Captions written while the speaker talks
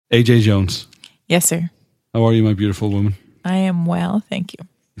AJ Jones. Yes, sir. How are you, my beautiful woman? I am well, thank you.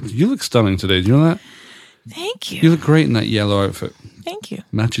 You look stunning today. Do you know that? Thank you. You look great in that yellow outfit. Thank you.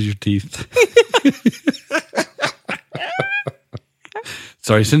 Matches your teeth.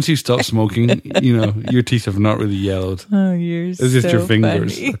 Sorry, since you stopped smoking, your teeth have not really yellowed. Oh, you're It's just so your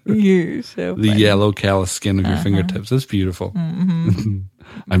fingers. funny. You're so The funny. yellow callous skin of your fingertips. That's beautiful. Mm-hmm.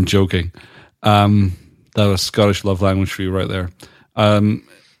 I'm joking. That was Scottish love language for you right there.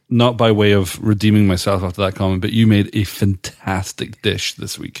 Not by way of redeeming myself after that comment, but you made a fantastic dish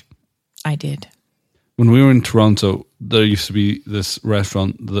this week. I did. When we were in Toronto, there used to be this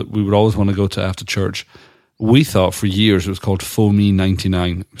restaurant that we would always want to go to after church. We thought for years it was called Foamy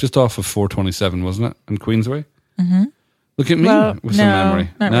 99, just off of 427, wasn't it? In Queensway? Mm-hmm. Look at me with some memory.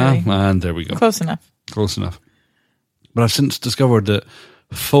 Not really. And there we go. Close enough. Close enough. But I've since discovered that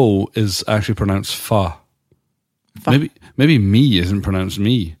faux is actually pronounced fa. Maybe me isn't pronounced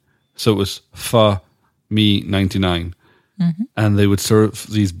me. So it was fa me 99. Mm-hmm. And they would serve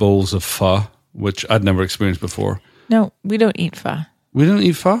these bowls of pho, which I'd never experienced before. No, we don't eat pho. We don't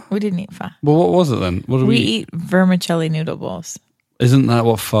eat pho? We didn't eat pho. Well, what was it then? What do we eat? Vermicelli noodle bowls. Isn't that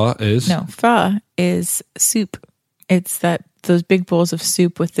what pho is? No, pho is soup. It's those big bowls of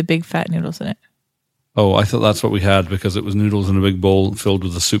soup with the big fat noodles in it. Oh, I thought that's what we had because it was noodles in a big bowl filled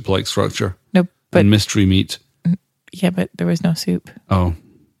with a soup-like structure. No, but and mystery meat. Yeah, but there was no soup. Oh.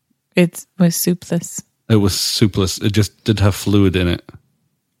 It was soupless. It was soupless. It just did have fluid in it.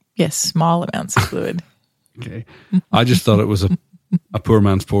 Yes, small amounts of fluid. Okay. I just thought it was a poor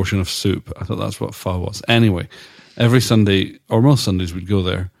man's portion of soup. I thought that's what pho was. Anyway, every Sunday, or most Sundays, we'd go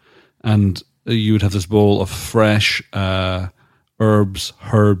there and you would have this bowl of fresh herbs,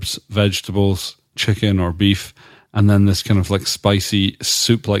 vegetables, chicken or beef, and then this kind of like spicy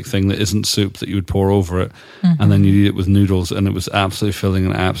soup-like thing that isn't soup that you would pour over it, and then you'd eat it with noodles, and it was absolutely filling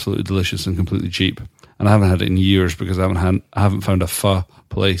and absolutely delicious and completely cheap. And I haven't had it in years because I haven't found a pho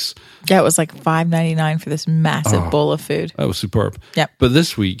place. Yeah, it was like $5.99 for this massive bowl of food. That was superb. Yep. But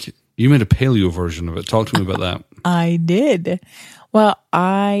this week, you made a paleo version of it. Talk to me about that. I did. Well,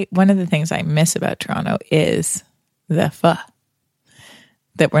 one of the things I miss about Toronto is the pho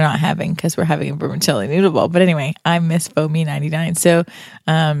that we're not having because we're having a vermicelli noodle bowl. But anyway, I miss Foamy 99. So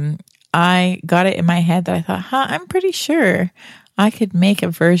I got it in my head that I thought, I'm pretty sure I could make a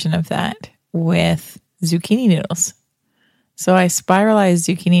version of that with zucchini noodles. So I spiralized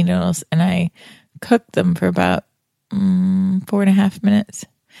zucchini noodles and I cooked them for about 4.5 minutes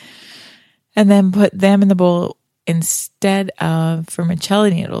and then put them in the bowl instead of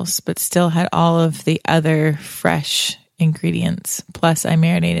vermicelli noodles, but still had all of the other fresh ingredients. Plus I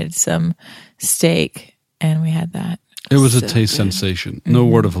marinated some steak and we had that. It was a taste sensation. No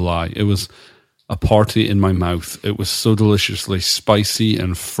word of a lie. It was a party in my mouth. It was so deliciously spicy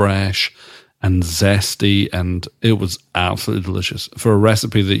and fresh and zesty, and it was absolutely delicious. For a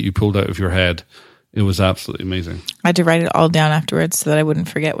recipe that you pulled out of your head, it was absolutely amazing. I had to write it all down afterwards so that I wouldn't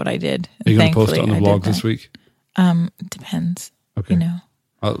forget what I did. Are you going to post it on the blog this week? Depends. Okay. You know.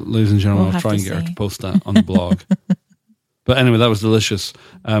 Ladies and gentlemen, I'll try and get her to post that on the blog. But anyway, that was delicious.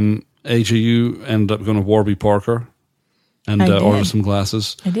 AJ, you ended up going to Warby Parker and order some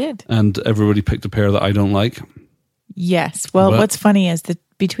glasses. I did. And everybody picked a pair that I don't like. Yes. Well, what's funny is that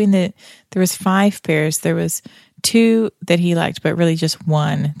there was 5 pairs. There was 2 that he liked, but really just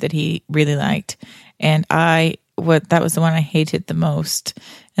 1 that he really liked. And that was the one I hated the most.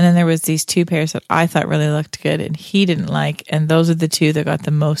 And then there was these 2 pairs that I thought really looked good and he didn't like. And those are the 2 that got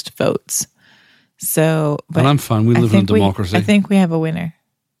the most votes. So, but I'm fine. We live in a democracy. I think we have a winner.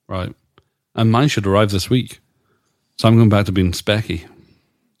 Right. And mine should arrive this week. So I'm going back to being Specky.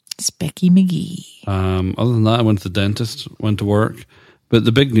 Specky McGee. Other than that, I went to the dentist, went to work. But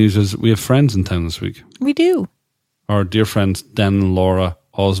the big news is we have friends in town this week. We do. Our dear friends Dan and Laura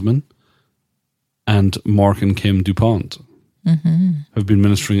Osman and Mark and Kim DuPont have been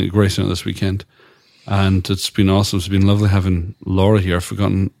ministering at Grayson this weekend. And it's been awesome. It's been lovely having Laura here. I've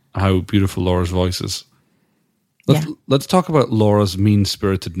forgotten how beautiful Laura's voice is. Let's talk about Laura's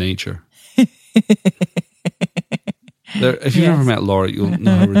mean-spirited nature. If you've never met Laura, you'll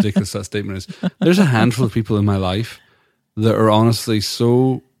know how ridiculous that statement is. There's a handful of people in my life that are honestly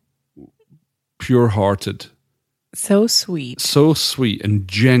so pure-hearted. So sweet. So sweet and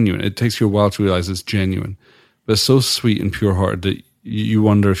genuine. It takes you a while to realize it's genuine. But so sweet and pure-hearted that you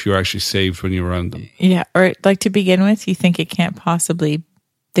wonder if you're actually saved when you're around them. Yeah, or like to begin with, you think they can't possibly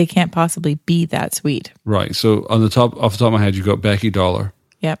be that sweet. Right. So off the top of my head, you've got Becky Dollar.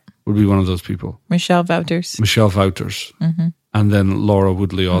 Yep. Would be one of those people. Michelle Wouters. Mm-hmm. And then Laura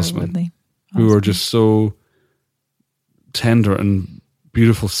Woodley Osman. Who are just so tender and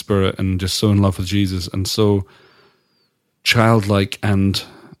beautiful spirit and just so in love with Jesus and so childlike and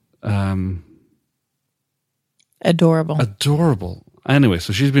adorable. Anyway,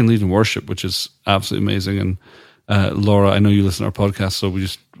 so she's been leading worship, which is absolutely amazing. And Laura, I know you listen to our podcast, so we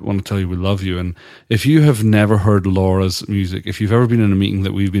just want to tell you we love you. And if you have never heard Laura's music, if you've ever been in a meeting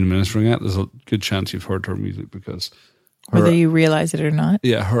that we've been ministering at, there's a good chance you've heard her music because whether you realize it or not.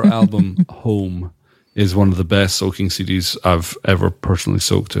 Yeah, her album Home is one of the best soaking CDs I've ever personally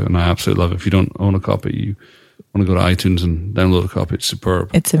soaked to, and I absolutely love it. If you don't own a copy, you want to go to iTunes and download a copy. It's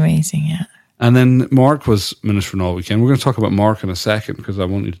superb. It's amazing, yeah. And then Mark was ministering all weekend. We're going to talk about Mark in a second because I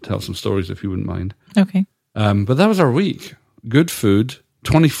want you to tell some stories if you wouldn't mind. Okay. But that was our week. Good food.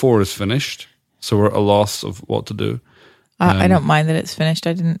 24 is finished, so we're at a loss of what to do. I don't mind that it's finished.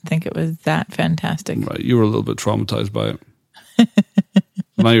 I didn't think it was that fantastic. Right, you were a little bit traumatized by it.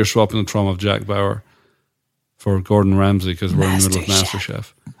 Now you're swapping the trauma of Jack Bauer for Gordon Ramsay because we're in the middle of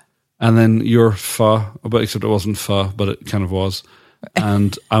MasterChef. And then your pho, but except it wasn't pho, but it kind of was.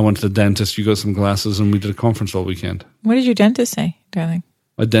 And I went to the dentist, you got some glasses, and we did a conference all weekend. What did your dentist say, darling?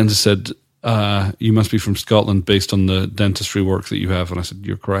 My dentist said, you must be from Scotland based on the dentistry work that you have. And I said,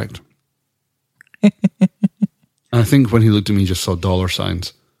 you're correct. I think when he looked at me, he just saw dollar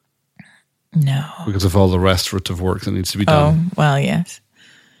signs. No. Because of all the restorative work that needs to be done. Oh, well, yes.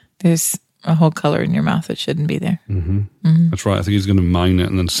 There's a whole color in your mouth that shouldn't be there. Mm-hmm. Mm-hmm. That's right. I think he's going to mine it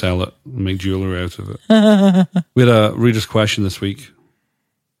and then sell it and make jewelry out of it. We had a reader's question this week.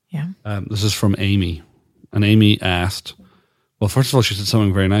 Yeah. This is from Amy. And Amy asked, well, first of all, she said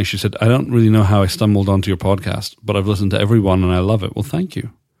something very nice. She said, I don't really know how I stumbled onto your podcast, but I've listened to every one and I love it. Well, thank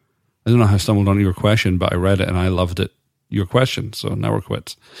you. I don't know how I stumbled onto your question, but I read it and I loved it. Your question. So now we're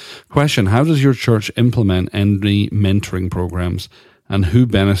quits. Question: how does your church implement any mentoring programs, and who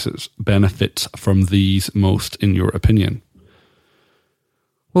benefits from these most, in your opinion?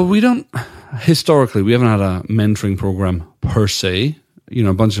 Well, historically, we haven't had a mentoring program per se. You know,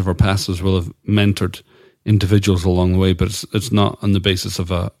 a bunch of our pastors will have mentored individuals along the way, but it's not on the basis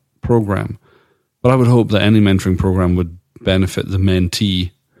of a program. But I would hope that any mentoring program would benefit the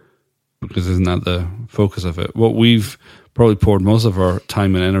mentee, because isn't that the focus of it? What we've probably poured most of our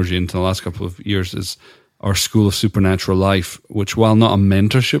time and energy into the last couple of years is our School of Supernatural Life, which, while not a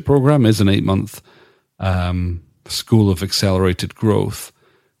mentorship program, is an 8-month school of accelerated growth.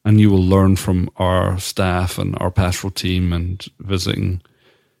 And you will learn from our staff and our pastoral team and visiting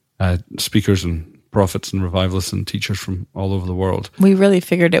speakers and prophets and revivalists and teachers from all over the world. We really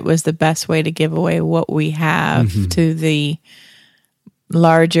figured it was the best way to give away what we have to the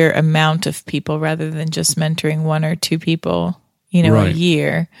larger amount of people rather than just mentoring one or two people, a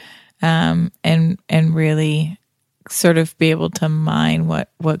year, and really sort of be able to mine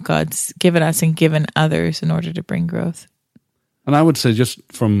what God's given us and given others in order to bring growth. And I would say, just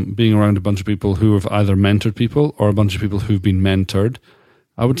from being around a bunch of people who have either mentored people or a bunch of people who've been mentored,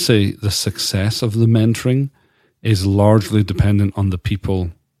 I would say the success of the mentoring is largely dependent on the people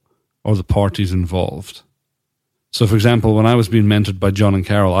or the parties involved. So, for example, when I was being mentored by John and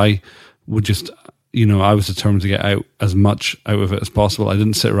Carol, I would just, I was determined to get out as much out of it as possible. I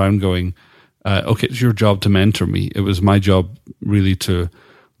didn't sit around going, okay, it's your job to mentor me. It was my job really to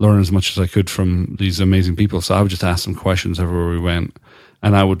learn as much as I could from these amazing people. So I would just ask them questions everywhere we went,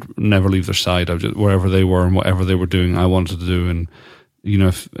 and I would never leave their side. I would just, wherever they were and whatever they were doing, I wanted to do. And,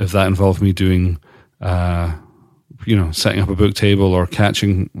 if that involved me doing, setting up a book table or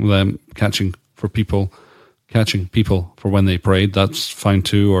catching people for when they prayed, that's fine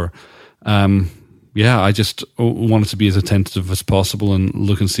too. Or, I just wanted to be as attentive as possible and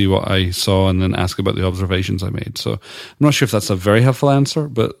look and see what I saw and then ask about the observations I made. So I'm not sure if that's a very helpful answer,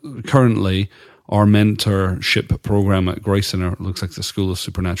 but currently our mentorship program at Grace Center looks like the School of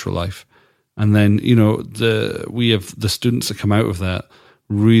Supernatural Life. And then, we have the students that come out of that.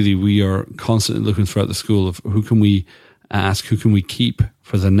 Really, we are constantly looking throughout the school of who can we ask, who can we keep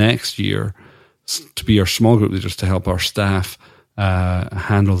for the next year to be our small group leaders to help our staff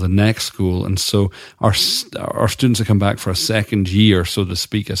handle the next school. And so our students that come back for a second year, so to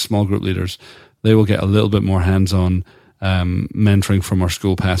speak, as small group leaders, they will get a little bit more hands-on mentoring from our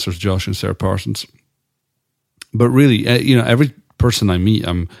school pastors, Josh and Sarah Parsons. But really, every person I meet,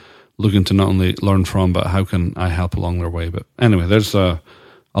 I'm looking to not only learn from, but how can I help along their way. But anyway, there's a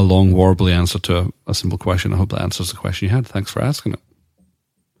long, warbly answer to a simple question. I hope that answers the question you had. Thanks for asking it.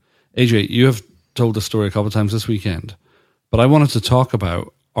 AJ, you have told the story a couple of times this weekend, but I wanted to talk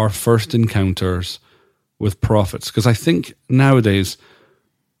about our first encounters with prophets, because I think nowadays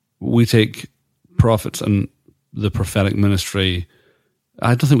we take prophets and the prophetic ministry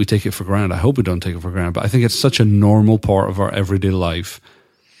I don't think we take it for granted. I hope we don't take it for granted, but I think it's such a normal part of our everyday life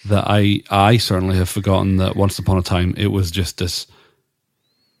that I certainly have forgotten that once upon a time it was just this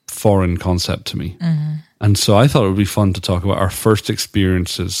foreign concept to me. Mm-hmm. And so I thought it would be fun to talk about our first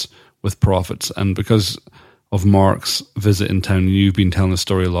experiences with prophets. And because of Mark's visit in town, you've been telling the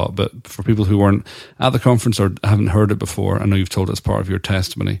story a lot, but for people who weren't at the conference or haven't heard it before, I know you've told it as part of your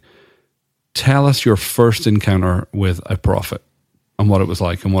testimony. Tell us your first encounter with a prophet and what it was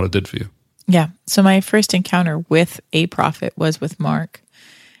like and what it did for you. Yeah. So my first encounter with a prophet was with Mark.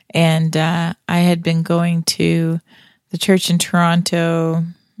 And I had been going to the church in Toronto,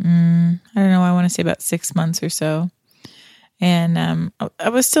 I don't know, I want to say about 6 months or so. And I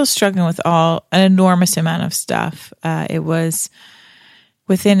was still struggling with an enormous amount of stuff. It was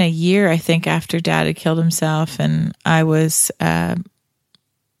within a year, I think, after Dad had killed himself, and I was, not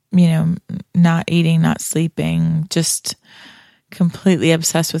eating, not sleeping, just completely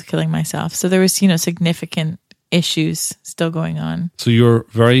obsessed with killing myself. So there was, significant issues still going on. So you're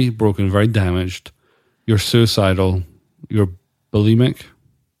very broken, very damaged. You're suicidal. You're bulimic.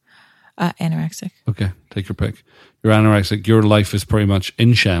 Anorexic. Okay, take your pick. You're anorexic. Your life is pretty much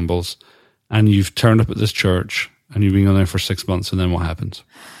in shambles, and you've turned up at this church, and you've been on there for 6 months. And then what happens?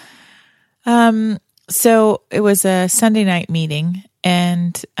 So it was a Sunday night meeting,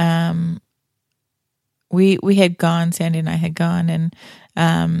 and we had gone. Sandy and I had gone, and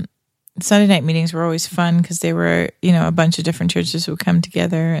Sunday night meetings were always fun because they were, a bunch of different churches would come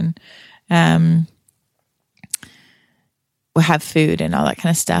together and we'll have food and all that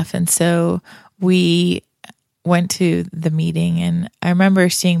kind of stuff. And so we went to the meeting, and I remember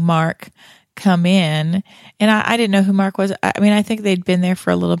seeing Mark come in, and I didn't know who Mark was. I mean, I think they'd been there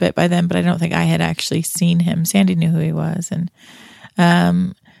for a little bit by then, but I don't think I had actually seen him. Sandy knew who he was. And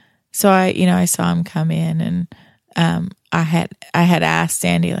so I saw him come in, and I had asked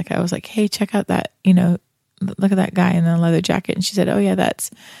Sandy, I was like, hey, check out that, look at that guy in the leather jacket. And she said, oh yeah,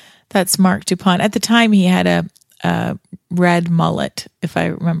 that's Mark Dupont. At the time he had a red mullet, if I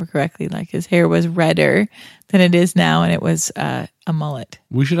remember correctly. His hair was redder than it is now, and it was a mullet.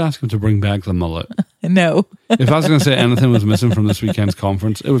 We should ask him to bring back the mullet. No. If I was going to say anything was missing from this weekend's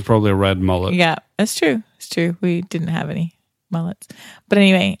conference, it was probably a red mullet. Yeah, that's true. It's true. We didn't have any mullets. But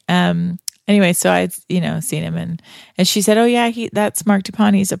anyway, so I'd, seen him, and she said, oh yeah, that's Mark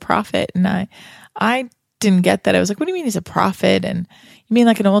Dupont. He's a prophet. And I didn't get that. I was like, what do you mean he's a prophet? And you mean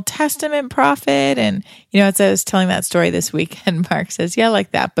like an Old Testament prophet? And, as I was telling that story this weekend, Mark says, yeah,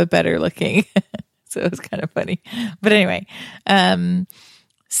 like that, but better looking. So it was kind of funny. But anyway,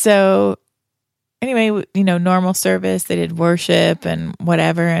 normal service, they did worship and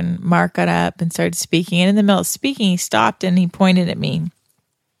whatever. And Mark got up and started speaking. And in the middle of speaking, he stopped and he pointed at me.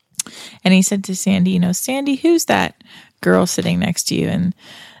 And he said to Sandy, Sandy, who's that girl sitting next to you? And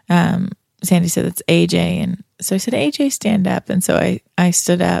Sandy said, it's AJ. And so I said, AJ, stand up. And so I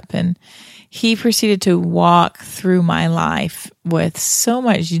stood up, and he proceeded to walk through my life with so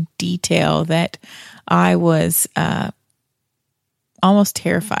much detail that I was almost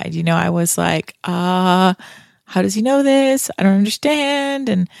terrified. I was like, how does he know this? I don't understand.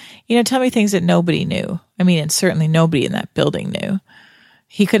 And, tell me things that nobody knew. I mean, and certainly nobody in that building knew.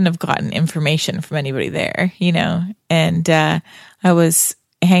 He couldn't have gotten information from anybody there, and I was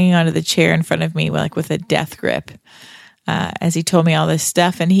hanging onto the chair in front of me, with a death grip, as he told me all this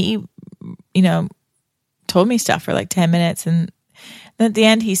stuff. And he, told me stuff for 10 minutes. And then at the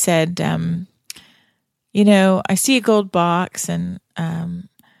end he said, I see a gold box, and I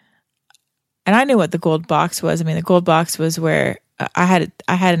knew what the gold box was. I mean, the gold box was where I had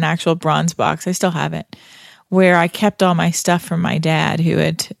an actual bronze box. I still have it, where I kept all my stuff from my dad, who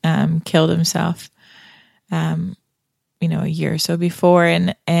had killed himself, a year or so before.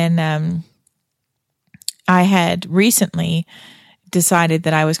 And I had recently decided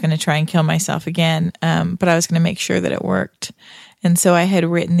that I was going to try and kill myself again, but I was going to make sure that it worked. And so I had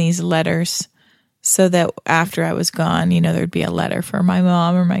written these letters so that after I was gone, there'd be a letter for my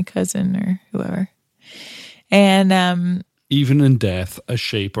mom or my cousin or whoever. And even in death, a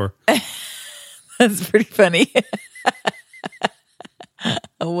shaper. That's pretty funny.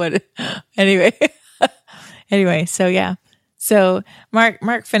 Anyway, so yeah. So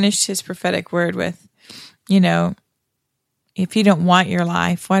Mark finished his prophetic word with, if you don't want your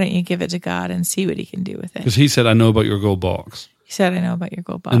life, why don't you give it to God and see what he can do with it? Because he said, I know about your gold box. He said, I know about your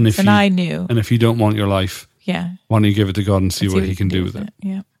gold box. And I knew. And if you don't want your life, yeah, why don't you give it to God and see what he can do with it?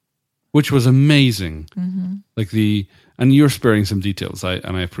 Yeah. Which was amazing. Mm-hmm. And you're sparing some details,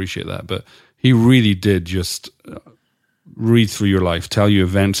 and I appreciate that, but he really did just read through your life, tell you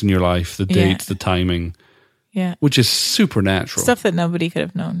events in your life, the dates, the timing, Yeah. which is supernatural. Stuff that nobody could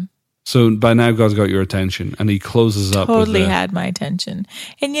have known. So by now God's got your attention, and he closes up Totally with had my attention.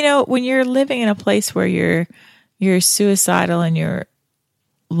 And when you're living in a place where you're suicidal and you're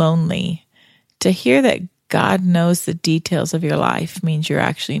lonely, to hear that God knows the details of your life means you're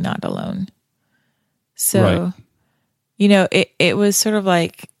actually not alone. So, it was sort of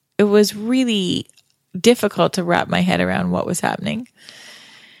like, it was really difficult to wrap my head around what was happening.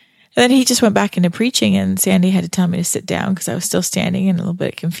 And then he just went back into preaching, and Sandy had to tell me to sit down because I was still standing and a little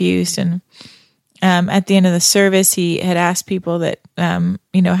bit confused. And at the end of the service, he had asked people that,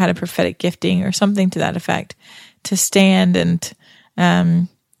 had a prophetic gifting or something to that effect to stand. And,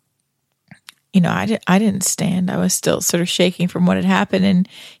 I didn't stand. I was still sort of shaking from what had happened. And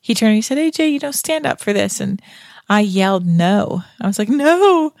he turned and he said, AJ, stand up for this. And I yelled, no. I was like,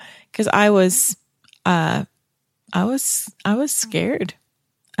 no, because I was scared.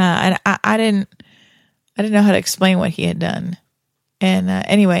 And I didn't know how to explain what he had done. And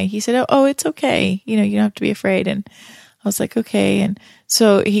anyway, he said, oh, it's okay. You don't have to be afraid. And I was like, okay. And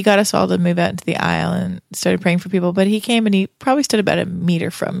so he got us all to move out into the aisle and started praying for people. But he came and he probably stood about a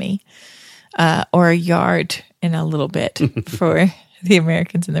meter from me, or a yard and a little bit for the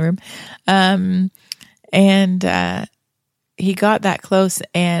Americans in the room. And he got that close,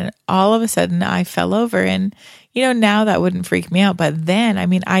 and all of a sudden I fell over. And now that wouldn't freak me out. But then,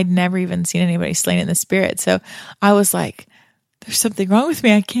 I'd never even seen anybody slain in the spirit. So I was like, there's something wrong with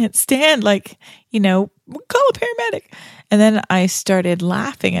me. I can't stand. Call a paramedic. And then I started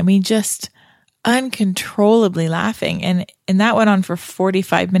laughing. Just uncontrollably laughing. And that went on for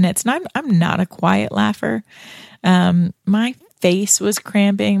 45 minutes. And I'm not a quiet laugher. My face was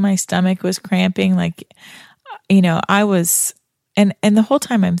cramping. My stomach was cramping. I was, and the whole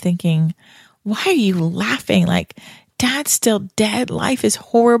time I'm thinking, why are you laughing? Dad's still dead. Life is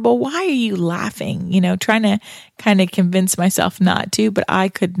horrible. Why are you laughing? Trying to kind of convince myself not to, but I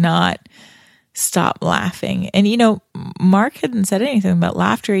could not stop laughing. And, Mark hadn't said anything about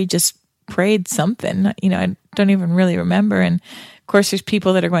laughter. He just prayed something, I don't even really remember. And of course there's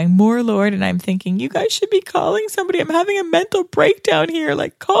people that are going, more Lord. And I'm thinking, you guys should be calling somebody. I'm having a mental breakdown here.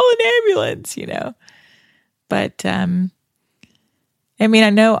 Call an ambulance, But, I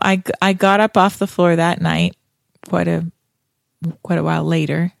know I got up off the floor that night, quite a while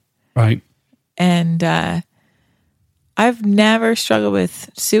later. Right. And I've never struggled with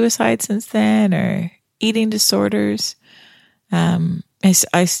suicide since then, or eating disorders.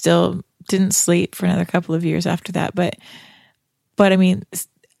 I still didn't sleep for another couple of years after that. But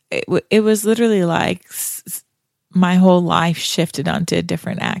it was literally like my whole life shifted onto a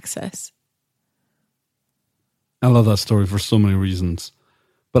different axis. I love that story for so many reasons.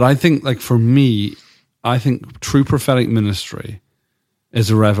 But I think, for me, I think true prophetic ministry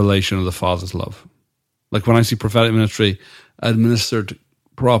is a revelation of the Father's love. When I see prophetic ministry administered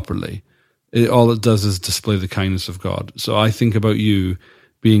properly, all it does is display the kindness of God. So I think about you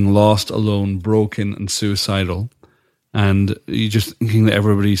being lost, alone, broken, and suicidal, and you just thinking that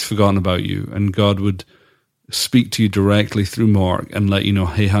everybody's forgotten about you, and God would speak to you directly through Mark and let you know,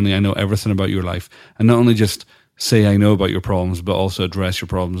 hey, honey, I know everything about your life. And not only just say I know about your problems, but also address your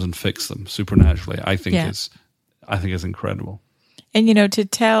problems and fix them supernaturally. I think is incredible. And to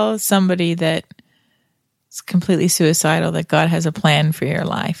tell somebody that is completely suicidal that God has a plan for your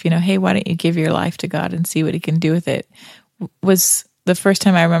life, hey, why don't you give your life to God and see what he can do with it, was the first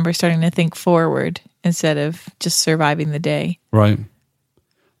time I remember starting to think forward instead of just surviving the day. Right.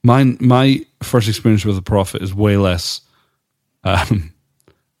 My first experience with a prophet is way less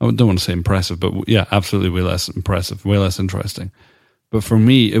I don't want to say impressive, but yeah, absolutely way less impressive, way less interesting. But for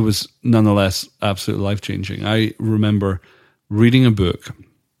me, it was nonetheless absolutely life-changing. I remember reading a book,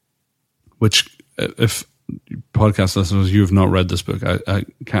 which if podcast listeners, you have not read this book, I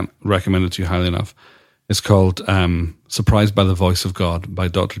can't recommend it to you highly enough. It's called Surprised by the Voice of God by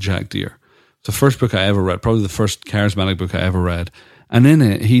Dr. Jack Deere. It's the first book I ever read, probably the first charismatic book I ever read. And in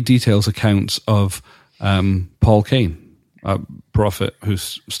it, he details accounts of Paul Cain, a prophet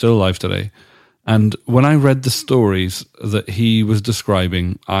who's still alive today. And when I read the stories that he was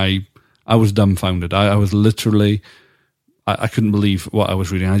describing, I was dumbfounded. I was literally, I couldn't believe what I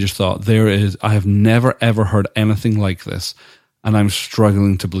was reading. I just thought, I have never ever heard anything like this, and I'm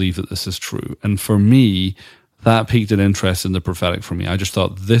struggling to believe that this is true. And for me, that piqued an interest in the prophetic for me. I just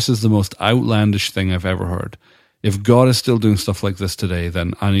thought, this is the most outlandish thing I've ever heard. If God is still doing stuff like this today,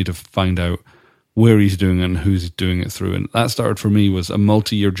 then I need to find out where he's doing it and who's doing it through. And that started for me was a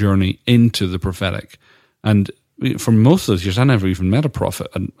multi-year journey into the prophetic. And for most of those years, I never even met a prophet.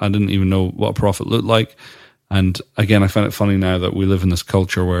 And I didn't even know what a prophet looked like. And again, I find it funny now that we live in this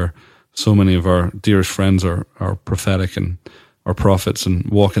culture where so many of our dearest friends are prophetic and are prophets and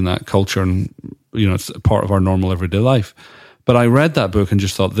walk in that culture, and it's a part of our normal everyday life. But I read that book and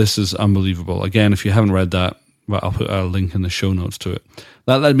just thought, this is unbelievable. Again, if you haven't read that, well, I'll put a link in the show notes to it.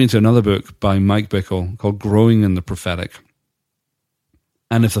 That led me to another book by Mike Bickle called Growing in the Prophetic.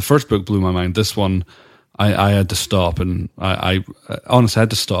 And if the first book blew my mind, this one, I had to stop, and I honestly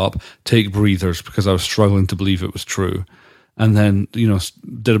had to stop, take breathers, because I was struggling to believe it was true. And then,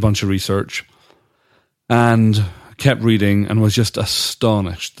 did a bunch of research and kept reading and was just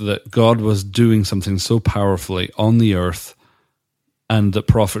astonished that God was doing something so powerfully on the earth and that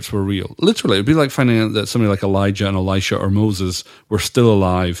prophets were real. Literally, it'd be like finding out that somebody like Elijah and Elisha or Moses were still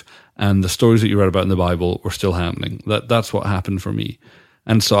alive and the stories that you read about in the Bible were still happening. That's what happened for me.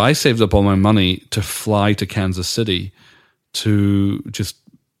 And so I saved up all my money to fly to Kansas City to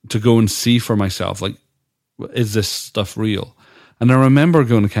go and see for myself, like, is this stuff real? And I remember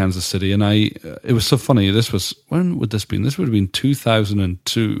going to Kansas City, and it was so funny. When would this be? This would have been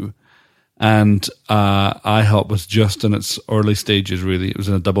 2002. And IHOP was just in its early stages, really. It was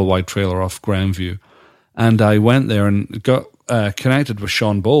in a double wide trailer off Grandview. And I went there and got connected with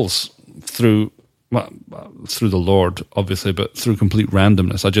Sean Bowles through the Lord, obviously, but through complete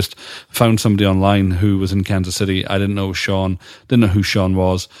randomness. I just found somebody online who was in Kansas City. I didn't know Sean, didn't know who Sean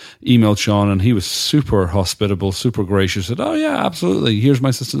was, emailed Sean, and he was super hospitable, super gracious. Said, oh yeah, absolutely. Here's my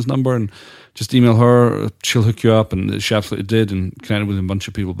assistant's number, and just email her. She'll hook you up. And she absolutely did, and connected with a bunch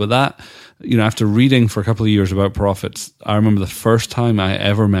of people. But that, after reading for a couple of years about prophets, I remember the first time I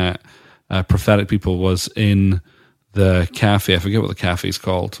ever met prophetic people was in the cafe. I forget what the cafe is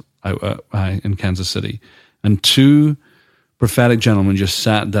called. In Kansas City, and two prophetic gentlemen just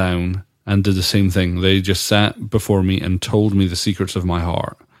sat down and did the same thing. They just sat before me and told me the secrets of my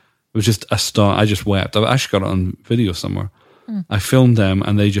heart. It was just I just wept. I actually got it on video somewhere. I filmed them,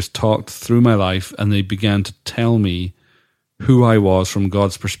 and they just talked through my life, and they began to tell me who I was from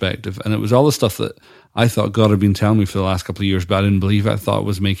God's perspective. And it was all the stuff that I thought God had been telling me for the last couple of years, but I didn't believe it. I thought I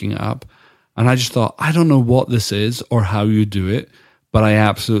was making it up. And I just thought, I don't know what this is or how you do it, but I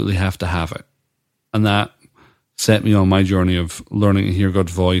absolutely have to have it. And that set me on my journey of learning to hear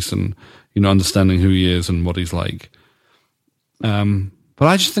God's voice and, understanding who he is and what he's like. But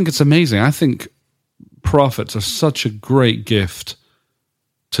I just think it's amazing. I think prophets are such a great gift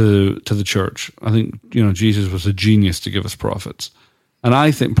to the church. I think, Jesus was a genius to give us prophets. And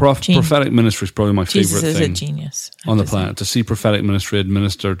I think prophetic ministry is probably my Jesus favorite is thing a genius on the planet, to see prophetic ministry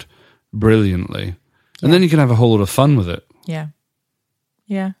administered brilliantly. And then you can have a whole lot of fun with it. Yeah.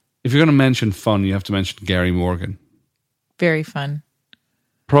 Yeah. If you're going to mention fun, you have to mention Gary Morgan. Very fun.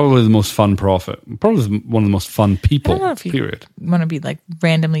 Probably the most fun prophet. Probably one of the most fun people, period. You want to be like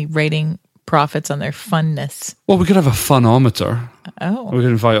randomly rating prophets on their funness. Well, we could have a funometer. Oh. We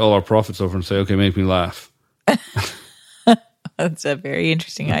could invite all our prophets over and say, okay, make me laugh. That's a very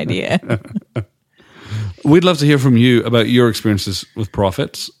interesting idea. We'd love to hear from you about your experiences with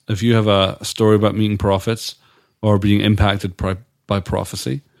prophets. If you have a story about meeting prophets or being impacted by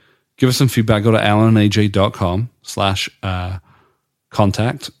prophecy, give us some feedback. Go to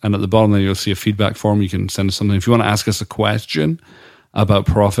alanaj.com/contact, and at the bottom there you'll see a feedback form. You can send us something. If you want to ask us a question about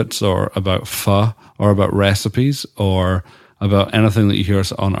prophets or about pho or about recipes or about anything that you hear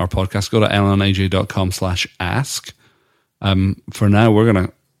us on our podcast, go to alanaj.com/ask. For now, we're going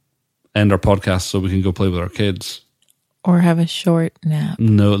to end our podcast so we can go play with our kids. Or have a short nap.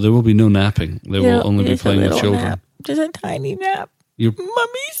 No, there will be no napping. They will only be playing with children. Nap. Just a tiny nap.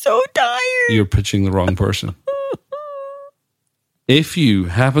 Mommy's so tired. You're pitching the wrong person. If you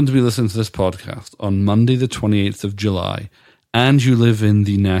happen to be listening to this podcast on Monday the 28th of July and you live in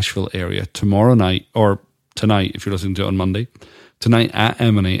the Nashville area, tomorrow night, or tonight if you're listening to it on Monday, tonight at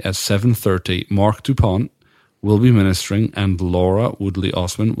Emanate at 7:30, Mark DuPont will be ministering and Laura Woodley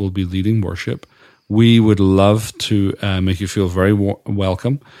Osman will be leading worship. We would love to make you feel very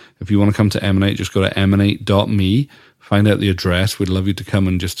welcome. If you want to come to Emanate, just go to emanate.me. Find out the address. We'd love you to come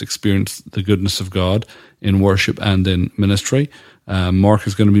and just experience the goodness of God in worship and in ministry. Mark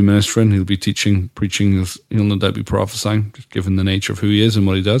is going to be ministering. He'll be teaching, preaching. He'll no doubt be prophesying, just given the nature of who he is and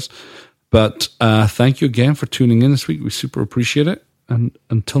what he does. But thank you again for tuning in this week. We super appreciate it. And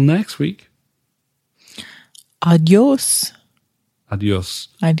until next week. Adios. Adios.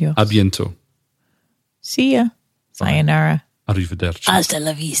 Adios. A biento. See ya. Sayonara. Arrivederci. Hasta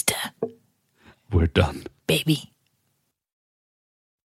la vista. We're done. Baby.